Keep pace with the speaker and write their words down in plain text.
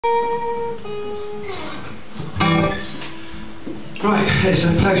Right, it's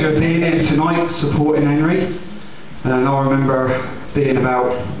a pleasure being here tonight supporting Henry. And I remember being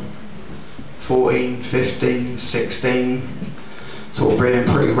about 14, 15, 16, sort of being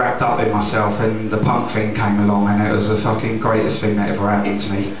pretty wrapped up in myself, and the punk thing came along, and it was the fucking greatest thing that ever happened to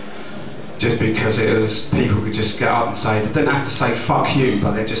me. Just because it was, people could just get up and say, they didn't have to say fuck you,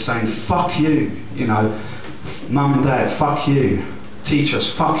 but they're just saying fuck you, you know, mum and dad, fuck you, teachers,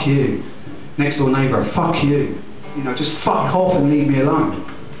 fuck you, next door neighbour, fuck you, you know, just fuck off and leave me alone.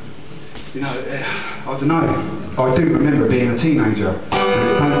 You know, I don't know, I do remember being a teenager, and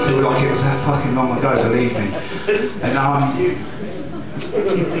it don't feel like it was that fucking long ago, believe me. And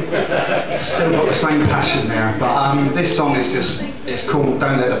still got the same passion there, but this song is just, it's called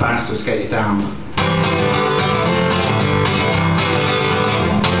Don't Let the Bastards Get You Down.